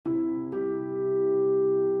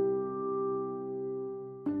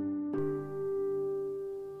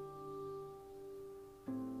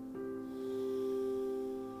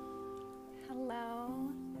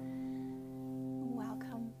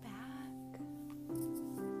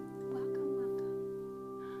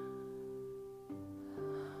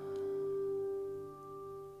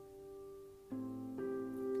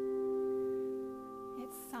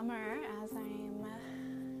summer as I'm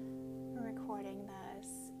recording this,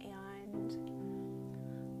 and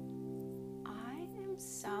I am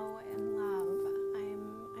so in love.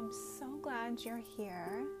 I'm so glad you're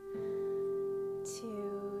here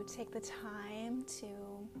to take the time to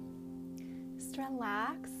just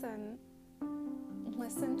relax and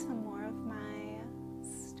listen to more of my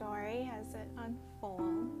story as it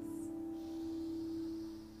unfolds.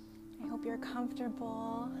 I hope you're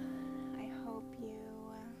comfortable. I hope you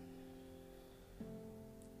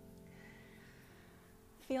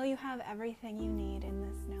feel you have everything you need in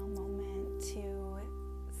this now moment to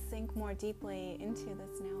sink more deeply into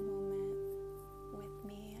this now moment with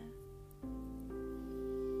me.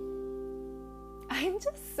 I'm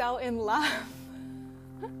just so in love.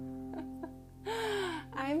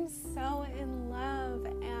 I'm so in love,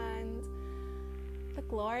 and the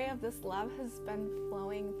glory of this love has been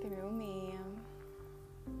flowing through me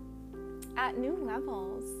at new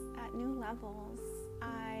levels.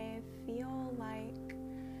 I feel like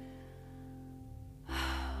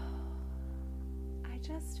I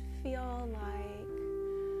just feel like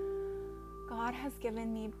God has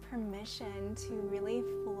given me permission to really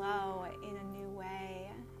flow in a new way,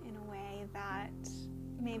 in a way that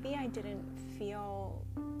maybe I didn't feel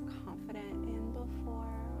confident in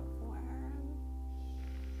before, or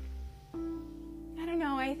I don't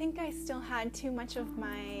know, I think I still had too much of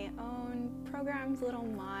my own programmed little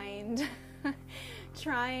mind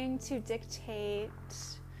trying to dictate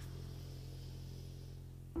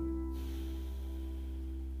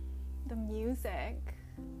the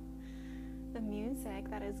music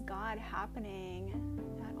that is God happening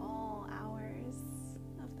at all hours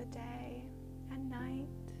of the day and night.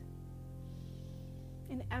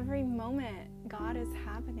 In every moment, God is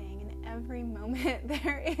happening. In every moment,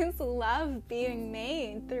 there is love being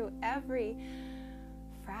made through every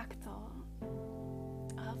fractal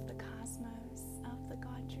of the cosmos, of the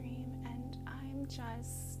God dream. And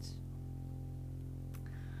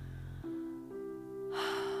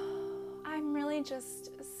I'm really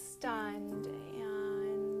just stunned,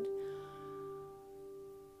 and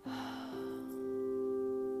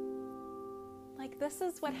like, this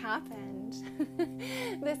is what happened.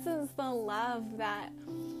 This is the love that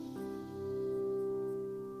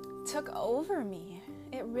took over me.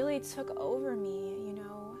 It really took over me. You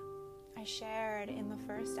know, I shared in the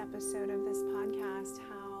first episode of this podcast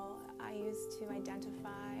how I used to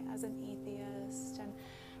identify as an atheist, and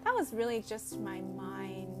that was really just my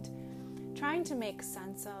mind trying to make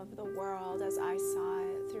sense of the world as I saw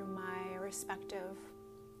it through my respective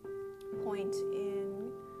point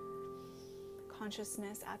in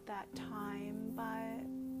consciousness at that time. But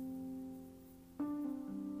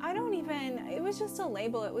it was just a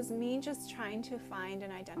label. It was me just trying to find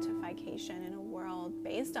an identification in a world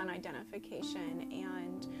based on identification,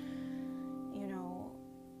 and you know,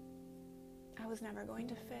 I was never going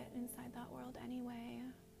to fit inside that world anyway.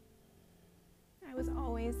 I was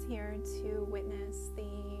always here to witness the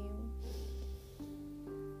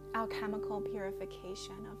alchemical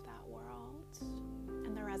purification of that world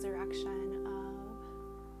and the resurrection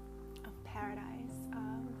of paradise,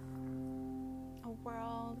 of a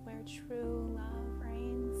world where true love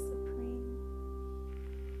reigns supreme.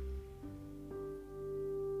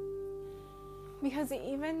 Because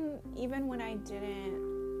even when I didn't,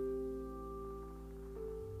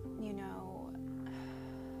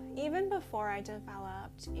 even before I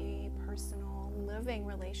developed a personal living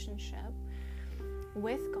relationship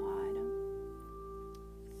with God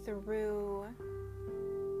through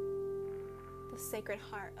the Sacred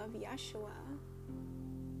Heart of Yeshua,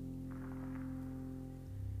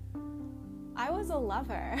 I was a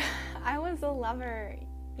lover. I was a lover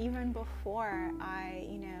even before I,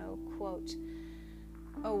 quote,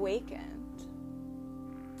 awakened.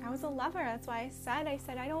 I was a lover. That's why I said,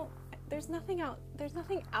 there's nothing out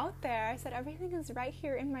there. I said, everything is right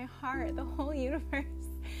here in my heart. The whole universe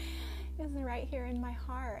is right here in my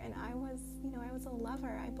heart. And I was a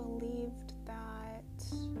lover. I believed that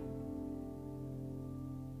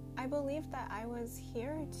I was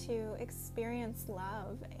here to experience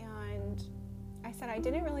love. And I said I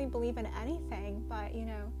didn't really believe in anything but,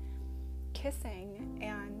 kissing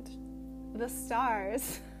and the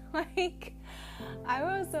stars. Like, I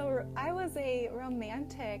was a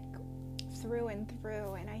romantic through and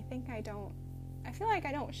through, and I feel like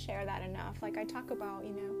I don't share that enough. Like, I talk about,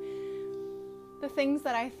 the things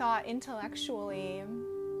that I thought intellectually,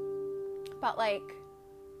 but like,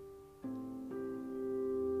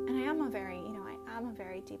 and I am a very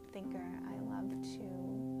deep thinker. I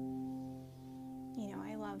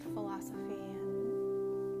love philosophy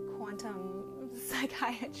and quantum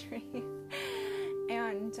psychiatry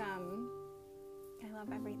And I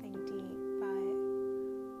love everything deep,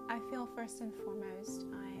 but I feel first and foremost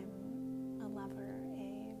I'm a lover,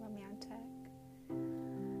 a romantic.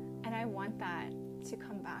 And I want that to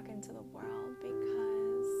come back into the world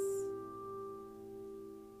because,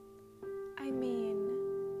 I mean,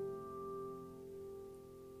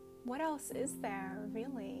 what else is there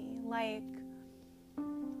really? Like,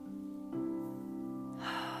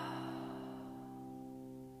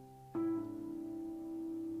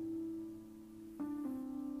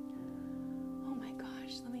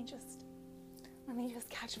 let me just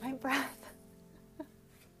catch my breath.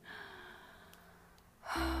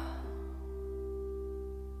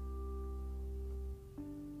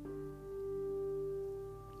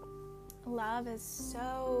 Love is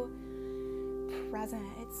so present,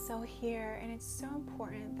 it's so here, and it's so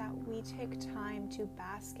important that we take time to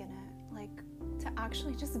bask in it, like to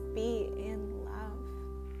actually just be in love.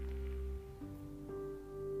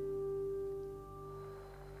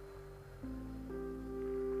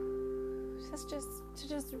 To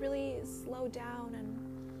just really slow down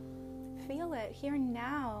and feel it here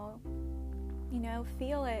now.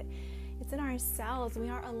 Feel it. It's in our cells. We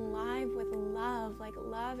are alive with love. Like,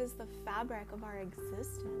 love is the fabric of our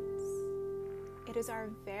existence. It is our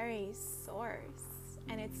very source,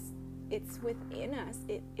 and it's within us.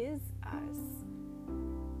 It is us.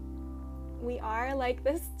 We are like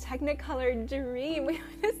this Technicolor dream. We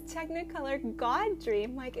are this Technicolor God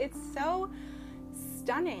dream. Like, it's so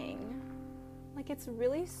stunning. Like, it's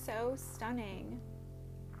really so stunning.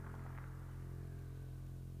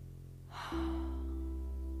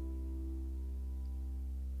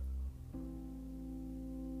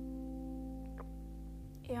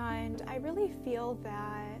 And I really feel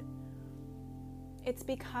that it's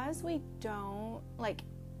because we don't, like,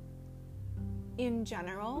 in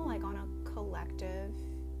general, like on a collective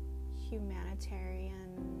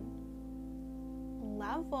humanitarian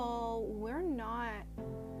level, we're not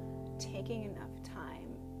taking enough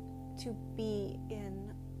time to be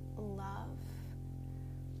in love.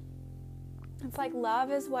 It's like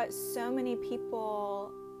love is what so many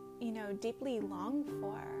people, deeply long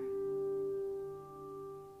for.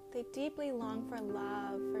 They deeply long for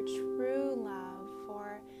love, for true love,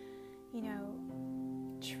 for,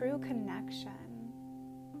 true connection.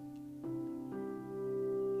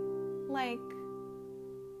 Like,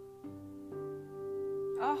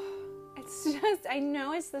 it's just, I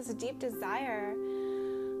know it's this deep desire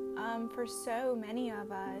for so many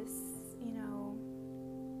of us,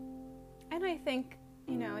 and I think,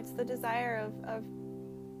 it's the desire of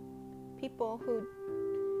people who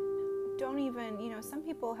don't even, some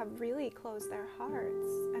people have really closed their hearts,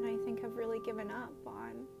 and I think have really given up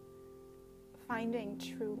on finding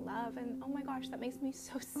true love. And oh my gosh, that makes me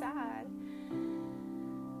so sad.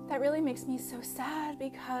 That really makes me so sad,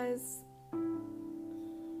 because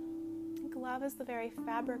love is the very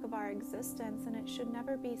fabric of our existence, and it should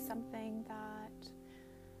never be something that,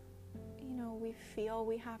 we feel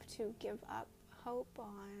we have to give up hope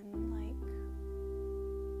on. Like,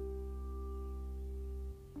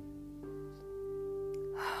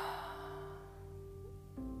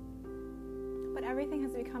 but everything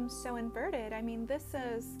has become so inverted. I mean, this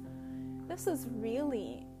is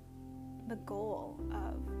really the goal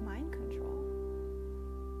of mind control.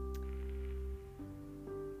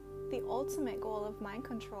 The ultimate goal of mind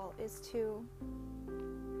control is to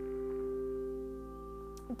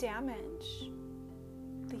damage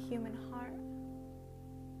the human heart,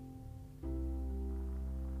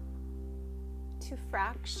 to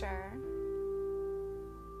fracture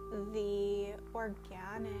the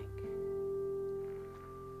organic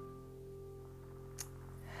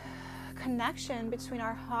connection between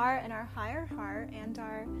our heart and our higher heart and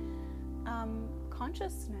our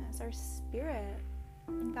consciousness, our spirit.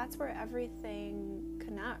 That's where everything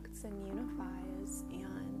connects and unifies.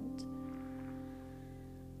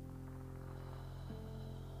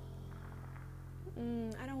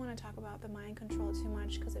 And I don't want to talk about the mind control too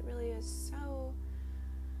much, because it really is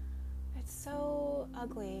it's so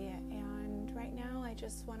ugly. And right now I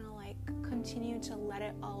just want to continue to let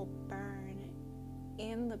it all burn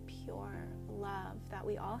in the pure love that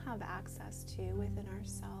we all have access to within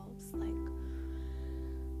ourselves. Like,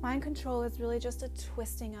 mind control is really just a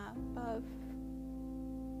twisting up of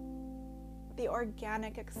the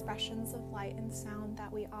organic expressions of light and sound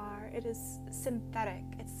that we are. It is synthetic.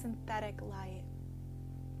 It's synthetic light.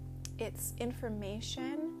 It's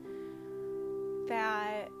information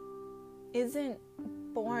that isn't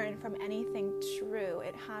born from anything true.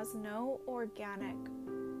 It has no organic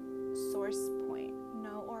source point,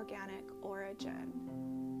 no organic origin.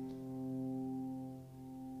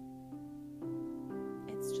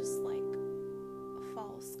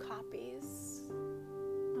 copies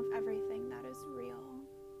of everything that is real.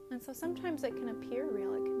 And so sometimes it can appear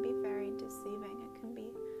real. It can be very deceiving. It can be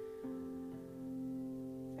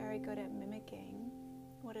very good at mimicking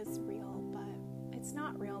what is real, but it's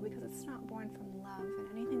not real because it's not born from love, and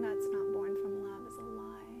anything that's not born from love is a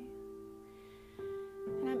lie.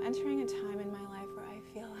 And I'm entering a time in my life where I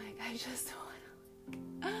feel like I just want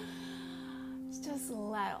to just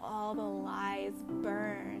let all the lies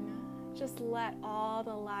burn. Just let all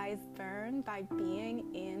the lies burn by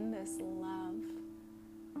being in this love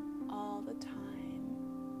all the time.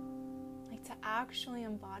 Like to actually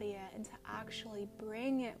embody it and to actually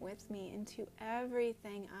bring it with me into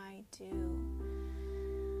everything I do.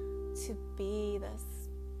 To be this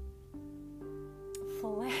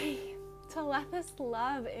flame. To let this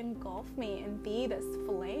love engulf me and be this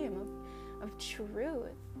flame of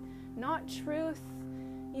truth. Not truth,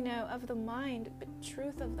 of the mind, but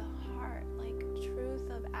truth of the heart, like truth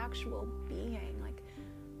of actual being, like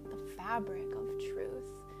the fabric of truth.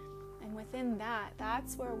 And within that,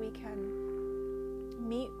 that's where we can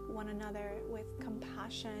meet one another with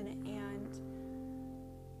compassion and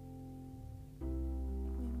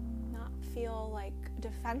not feel like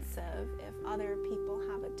defensive if other people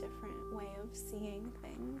have a different way of seeing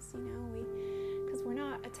things, because we're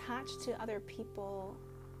not attached to other people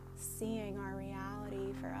seeing our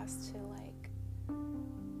reality for us to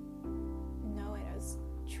know it as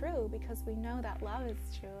true, because we know that love is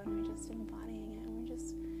true, and we're just embodying it, and we're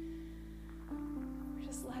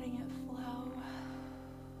just letting it flow.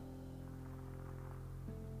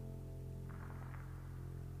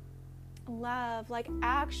 Love, like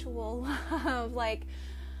actual love, like,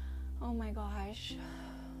 oh my gosh,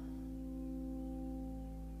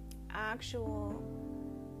 actual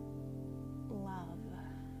love.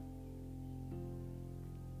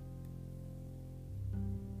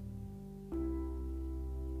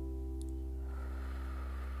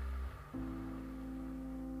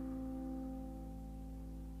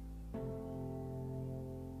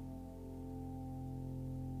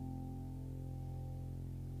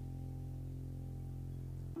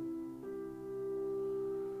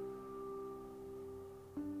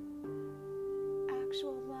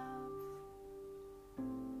 Actual love.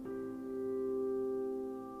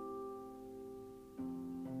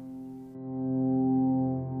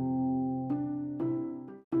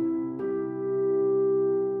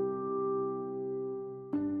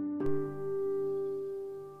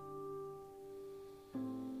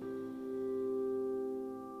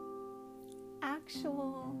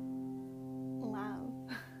 Actual love.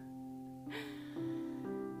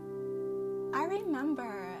 I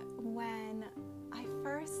remember when I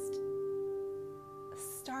first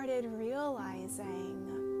started realizing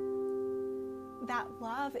that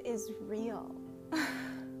love is real.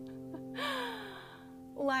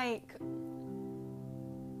 Like,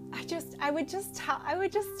 I would just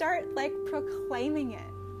start like proclaiming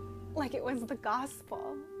it like it was the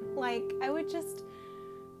gospel. Like, I would just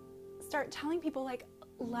start telling people, like,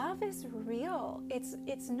 love is real.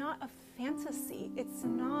 It's not a fantasy. It's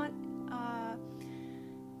not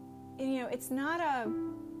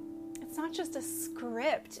it's not just a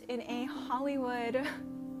script in a Hollywood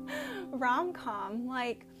rom-com.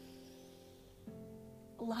 Like,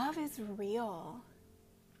 love is real.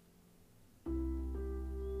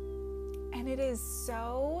 And it is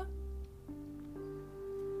so,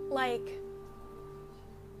 like,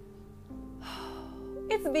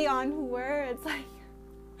 it's beyond words, like,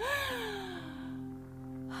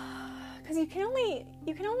 because you can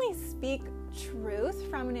only speak truth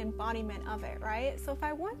from an embodiment of it, right? So if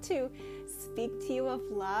I want to speak to you of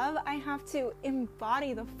love, I have to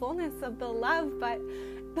embody the fullness of the love. But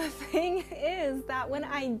the thing is that when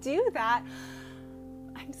I do that,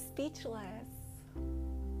 I'm speechless.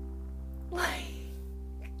 Like,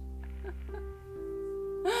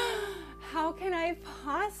 how can I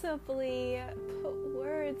possibly put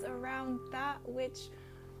words around that which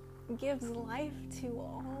gives life to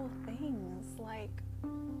all things? Like,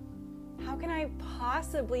 how can I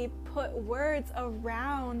possibly put words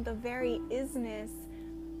around the very isness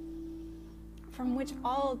from which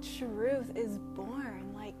all truth is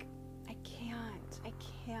born? Like, I can't.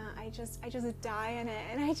 I just die in it.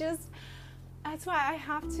 And that's why I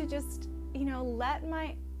have to just, let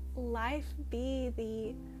my life be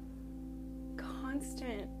the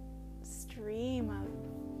constant stream of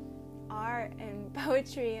art and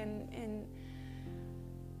poetry and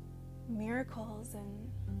miracles and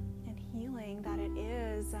healing that it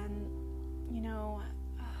is. And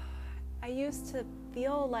I used to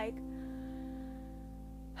feel like,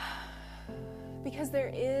 because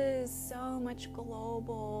there is so much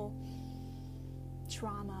global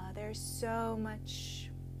trauma. There's so much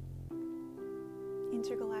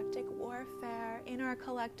intergalactic warfare in our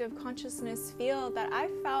collective consciousness field that I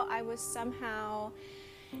felt I was somehow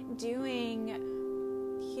doing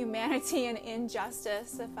humanity an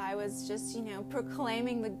injustice if I was just,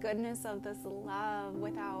 proclaiming the goodness of this love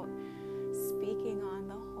without speaking on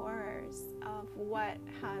the horrors of what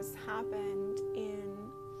has happened in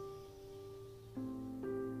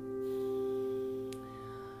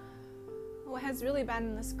what has really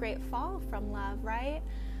been this great fall from love, right?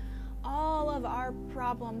 All of our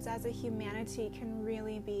problems as a humanity can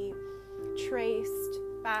really be traced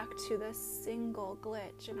back to this single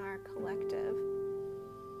glitch in our collective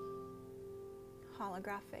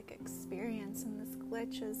holographic experience, and this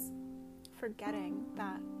glitch is forgetting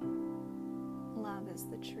that love is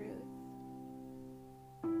the truth,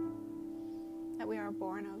 that we are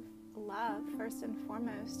born of love first and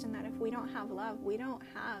foremost, and that if we don't have love, we don't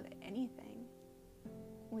have anything.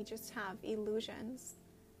 We just have illusions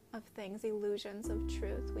of things, illusions of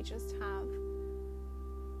truth. We just have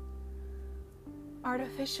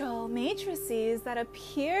artificial matrices that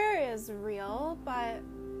appear as real but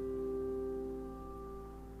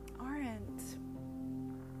aren't.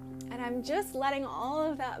 And I'm just letting all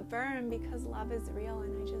of that burn because love is real,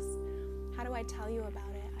 and how do I tell you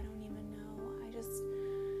about it? I don't even know. I just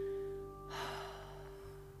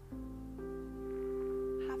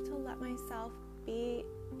have to let myself be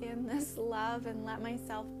in this love and let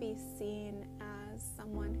myself be seen as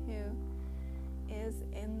someone who is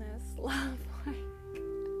in this love.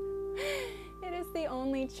 It is the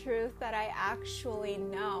only truth that I actually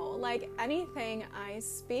know. Like, anything I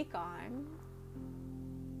speak on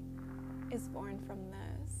is born from this.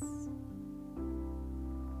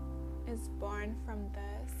 Is born from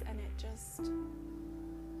this, and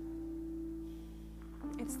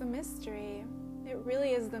it's the mystery. It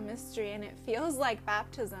really is the mystery, and it feels like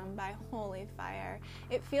baptism by holy fire.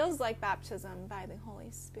 It feels like baptism by the Holy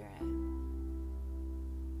Spirit.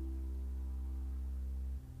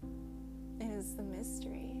 It is the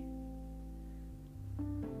mystery.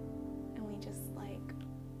 And we just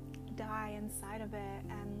die inside of it,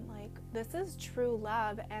 and this is true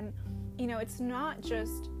love. And it's not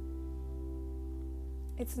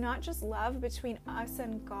just love between us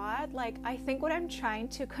and God. I think what I'm trying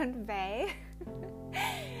to convey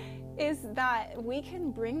is that we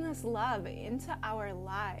can bring this love into our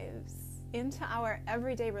lives, into our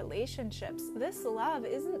everyday relationships. This love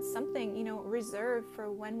isn't something, reserved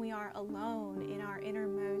for when we are alone in our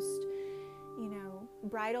innermost,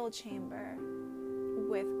 bridal chamber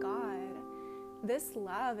with God. This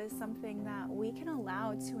love is something that we can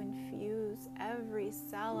allow to infuse every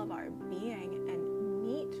cell of our being and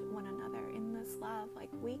meet one another in this love.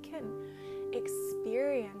 We can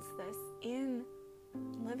experience this in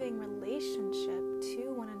living relationship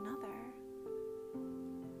to one another.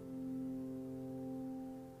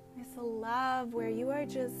 It's a love where you are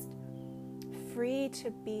just free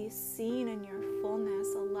to be seen in your fullness,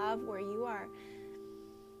 a love where you are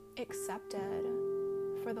accepted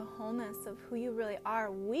for the wholeness of who you really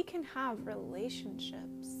are. We can have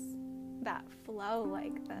relationships that flow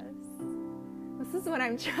like this. This is what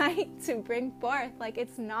I'm trying to bring forth.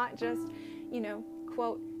 It's not just,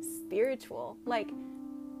 quote, spiritual.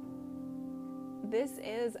 This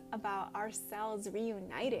is about ourselves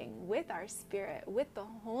reuniting with our spirit, with the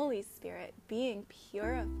Holy Spirit, being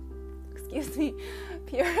purified.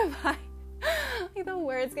 The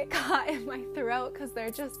words get caught in my throat because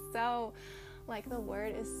they're just so, the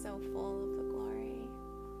word is so full of the glory.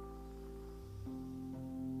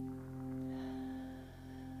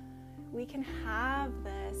 We can have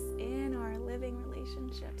this in our living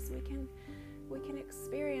relationships. We can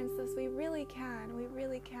experience this. We really can.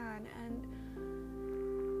 And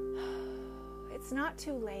it's not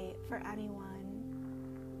too late for anyone,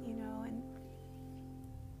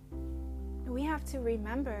 and we have to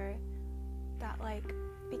remember that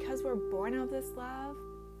because we're born of this love,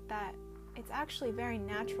 that it's actually very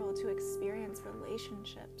natural to experience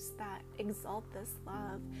relationships that exalt this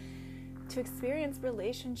love, to experience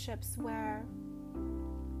relationships where,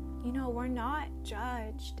 we're not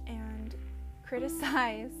judged and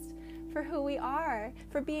criticized for who we are,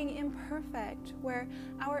 for being imperfect, where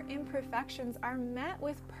our imperfections are met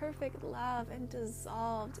with perfect love and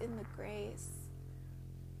dissolved in the grace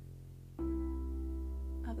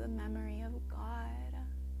of the memory of God,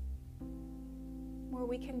 where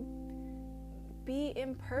we can be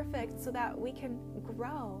imperfect so that we can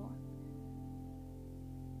grow.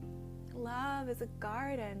 Love is a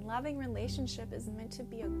garden. Loving relationship is meant to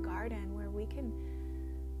be a garden where we can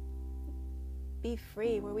be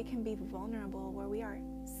free, where we can be vulnerable, where we are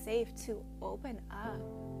safe to open up.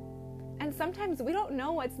 And sometimes we don't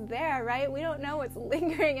know what's there, right? We don't know what's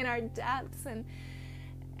lingering in our depths, and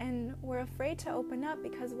we're afraid to open up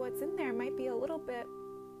because what's in there might be a little bit,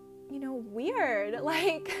 weird.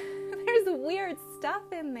 Like, there's weird stuff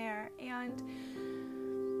in there. And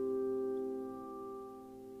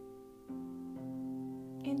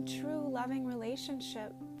in true loving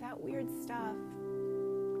relationship, that weird stuff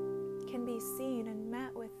can be seen and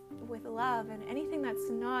met with love, and anything that's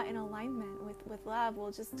not in alignment with love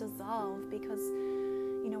will just dissolve because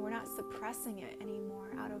we're not suppressing it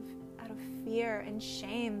anymore out of fear and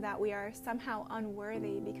shame that we are somehow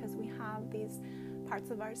unworthy because we have these parts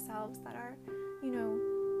of ourselves that are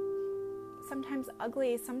sometimes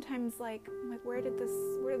ugly, sometimes like where did this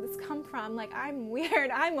come from? Like, I'm weird,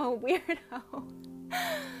 I'm a weirdo.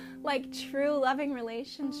 Like, true loving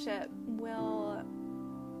relationship will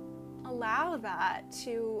allow that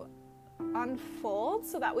to unfold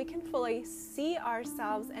so that we can fully see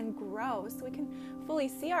ourselves and grow, so we can fully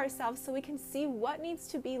see ourselves, so we can see what needs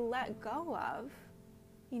to be let go of.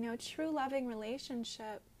 True loving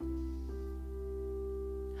relationship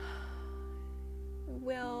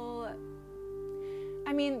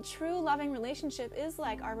true loving relationship is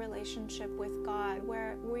like our relationship with God,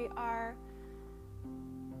 where we are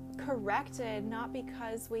corrected not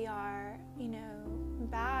because we are,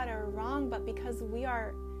 bad or wrong, but because we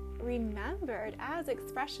are remembered as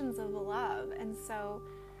expressions of love. And so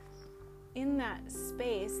in that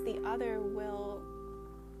space, the other will,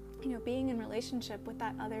 being in relationship with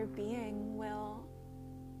that other being will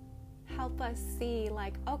help us see,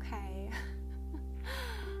 like, okay,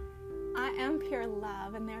 I am pure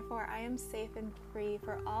love, and therefore I am safe and free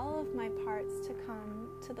for all of my parts to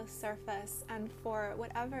come to the surface, and for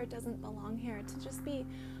whatever doesn't belong here to just be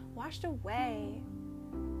washed away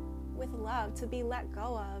with love, to be let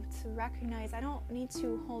go of, to recognize I don't need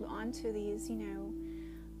to hold on to these,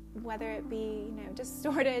 whether it be,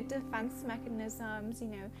 distorted defense mechanisms,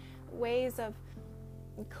 ways of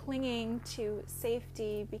clinging to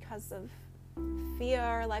safety because of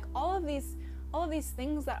fear, like all of these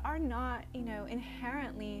things that are not,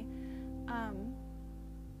 inherently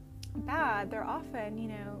bad. They're often,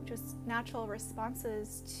 just natural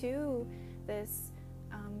responses to this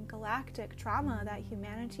galactic trauma that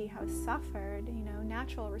humanity has suffered,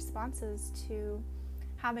 natural responses to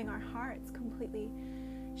having our hearts completely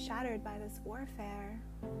shattered by this warfare.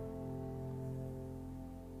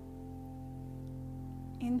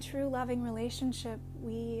 In true loving relationship,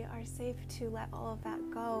 we are safe to let all of that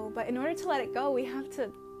go. But in order to let it go, we have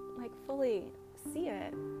to fully see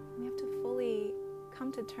it. We have to fully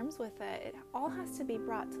come to terms with it. It all has to be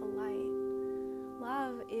brought to light.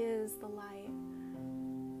 Love is the light,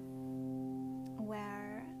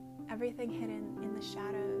 where everything hidden in the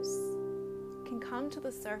shadows can come to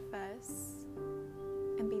the surface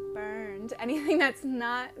and be burned. Anything that's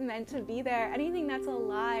not meant to be there, anything that's a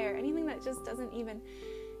lie, or anything that just doesn't even,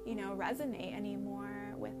 resonate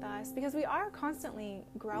anymore with us, because we are constantly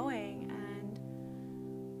growing and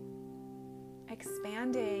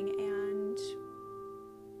expanding, and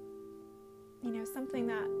something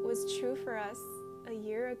that was true for us a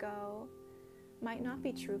year ago might not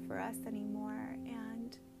be true for us anymore.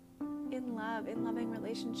 And in loving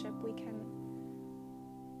relationship, we can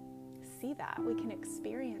see that, we can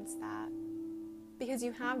experience that, because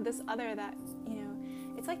you have this other that,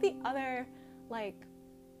 it's like the other,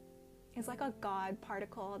 it's like a God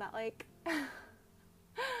particle that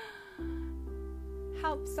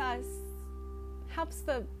helps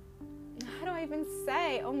the, how do I even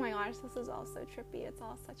say, oh my gosh, this is all so trippy, it's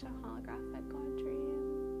all such a holographic God dream.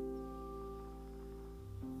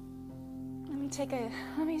 Let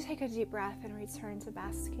me take a deep breath and return to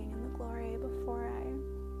basking in the glory before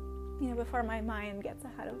my mind gets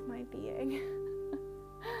ahead of my being.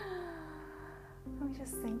 Let me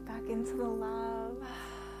just sink back into the love.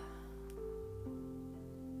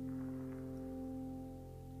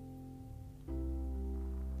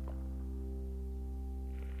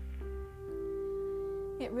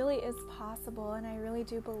 It really is possible, and I really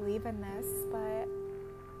do believe in this, but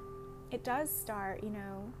it does start,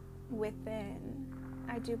 within.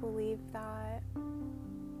 I do believe that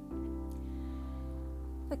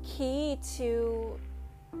the key to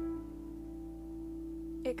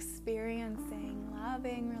experiencing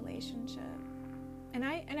loving relationship, and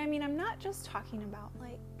I mean, I'm not just talking about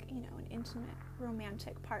an intimate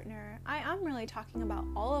romantic partner. I am really talking about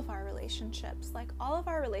all of our relationships. All of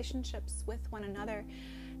our relationships with one another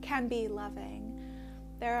can be loving.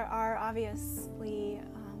 There are obviously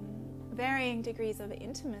varying degrees of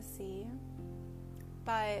intimacy,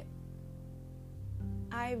 but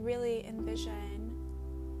I really envision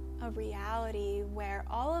a reality where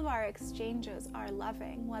all of our exchanges are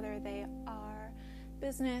loving, whether they are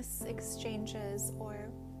business exchanges or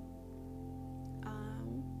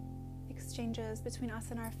exchanges between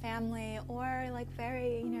us and our family, or like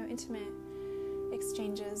very, intimate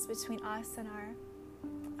exchanges between us and our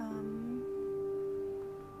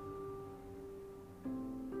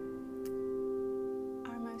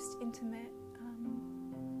most intimate.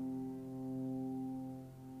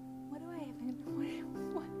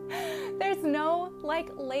 There's no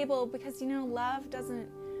label, because love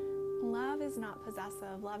is not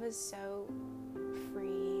possessive. Love is so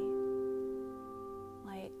free.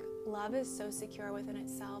 Love is so secure within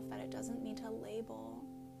itself that it doesn't need to label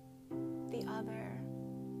the other.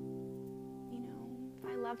 If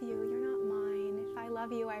I love you, you're not mine. If I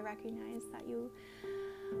love you, I recognize that you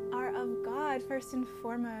are of God first and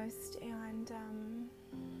foremost, and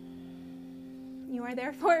you are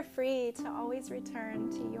therefore free to always return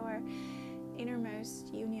to your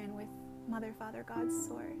innermost union with Mother, Father, God's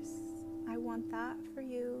source. I want that for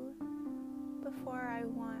you before I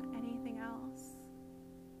want anything else.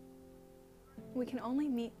 We can only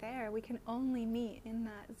meet there. We can only meet in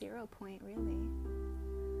that 0 point, really.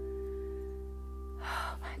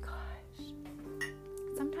 Oh my gosh.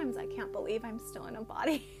 Sometimes I can't believe I'm still in a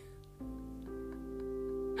body.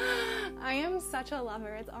 I am such a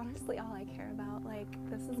lover. It's honestly all I care about.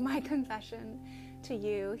 This is my confession to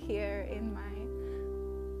you here in my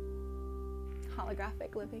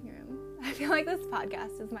holographic living room. I feel like this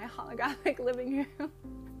podcast is my holographic living room.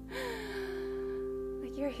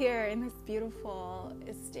 You're here in this beautiful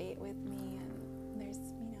estate with me, and there's,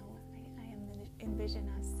 I envision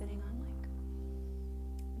us sitting on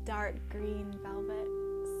dark green velvet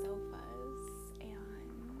sofas, and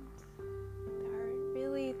there are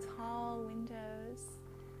really tall windows,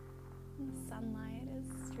 and the sunlight is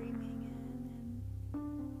streaming in,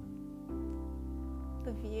 and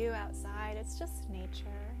the view outside, it's just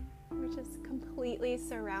nature. We're just completely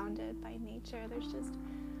surrounded by nature. There's just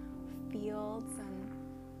fields, and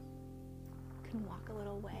can walk a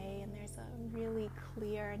little way, and there's a really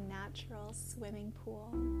clear natural swimming pool.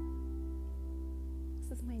 This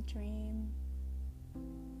is my dream.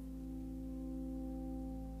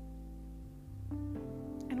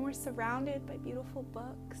 And we're surrounded by beautiful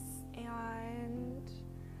books, and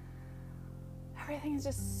everything is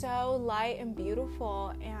just so light and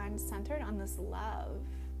beautiful and centered on this love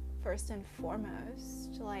first and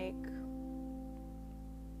foremost.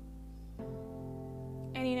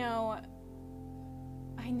 And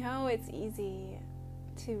I know it's easy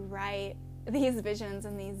to write these visions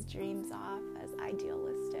and these dreams off as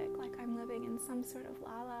idealistic, like I'm living in some sort of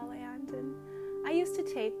la-la land, and I used to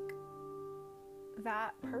take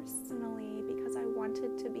that personally because I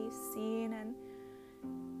wanted to be seen and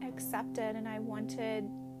accepted, and I wanted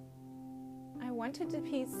to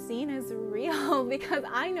be seen as real because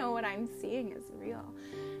I know what I'm seeing is real.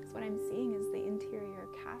 Because what I'm seeing is the interior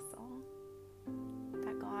castle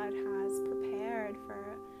that God has prepared for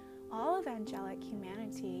all of angelic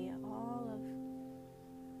humanity, all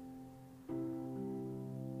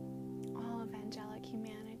of angelic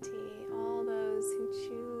humanity, all those who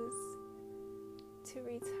choose to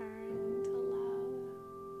return to love,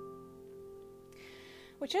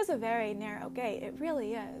 which is a very narrow gate. It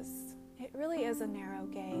really is. It really is a narrow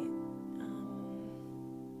gate,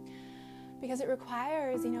 because it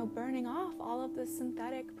requires, burning off all of the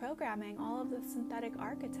synthetic programming, all of the synthetic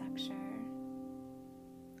architecture,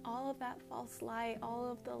 all of that false light, all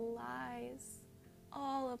of the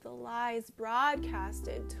lies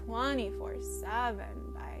broadcasted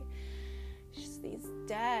 24/7 by just these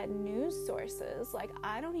dead news sources.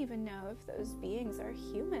 I don't even know if those beings are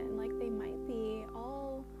human. They might be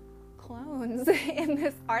all clones in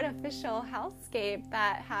this artificial hellscape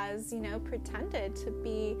that has, pretended to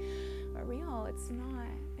be real. It's not.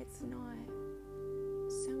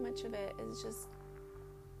 So much of it is just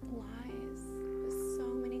lies. There's so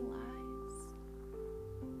many lies.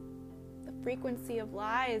 The frequency of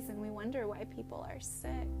lies, and we wonder why people are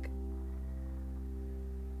sick.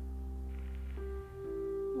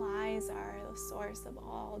 Lies are the source of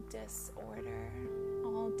all disorder.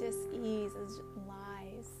 All dis-ease is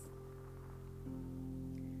lies.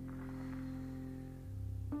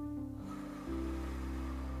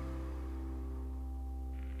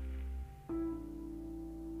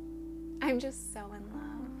 I'm just so in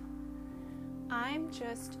love. I'm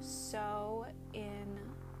just so in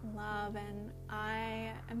love, and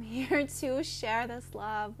I am here to share this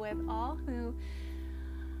love with all who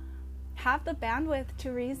have the bandwidth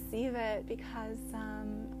to receive it, because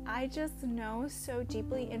I just know so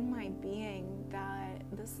deeply in my being that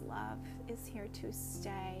this love is here to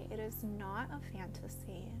stay. It is not a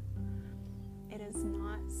fantasy. It is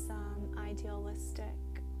not some idealistic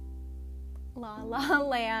la la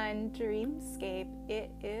land dreamscape.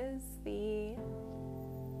 It is the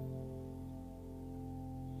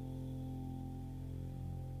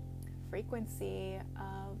frequency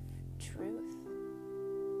of truth.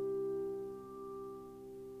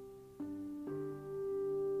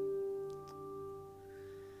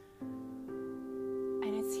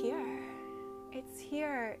 And it's here. It's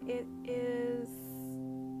here. It is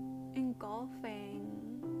engulfing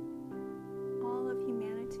all of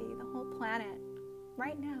humanity, the whole planet.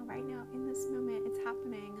 Right now, in this moment, it's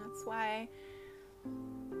happening. That's why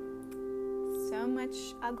so much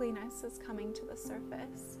ugliness is coming to the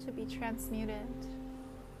surface to be transmuted.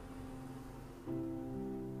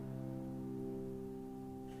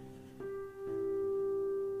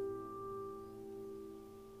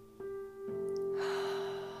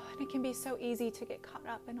 And it can be so easy to get caught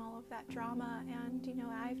up in all of that drama, and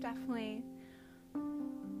I've definitely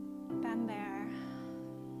been there.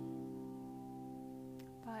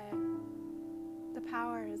 But the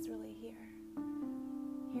power is really here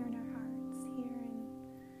in our hearts, here in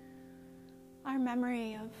our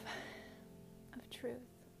memory of truth.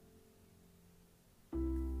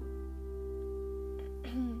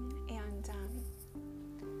 And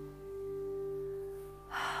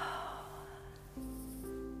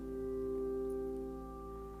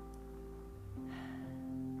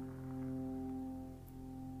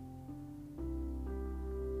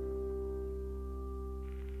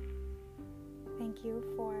thank you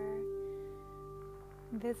for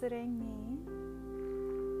visiting me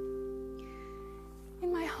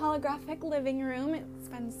in my holographic living room. It's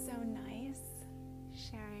been so nice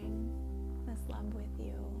sharing this love with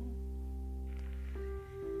you.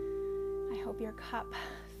 I hope your cup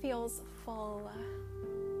feels full.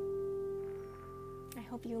 I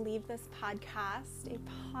hope you leave this podcast a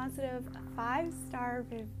positive 5-star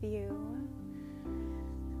review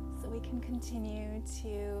so we can continue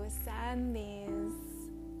to send these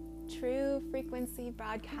true frequency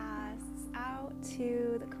broadcasts out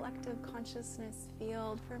to the collective consciousness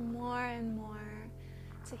field for more and more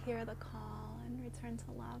to hear the call and return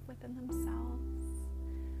to love within themselves.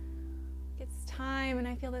 It's time, and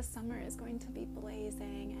I feel this summer is going to be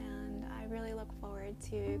blazing, and I really look forward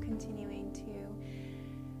to continuing to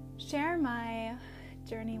share my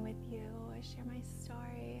journey with you, share my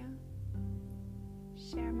story,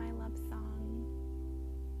 share my love song.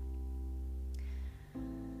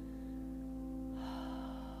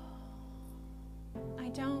 I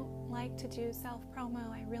don't like to do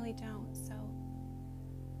self-promo, I really don't, so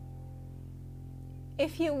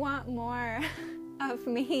if you want more of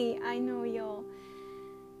me, I know you'll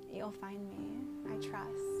find me. I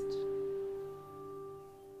trust.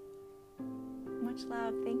 Much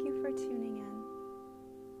love. Thank you for tuning in.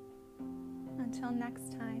 Until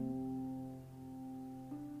next time.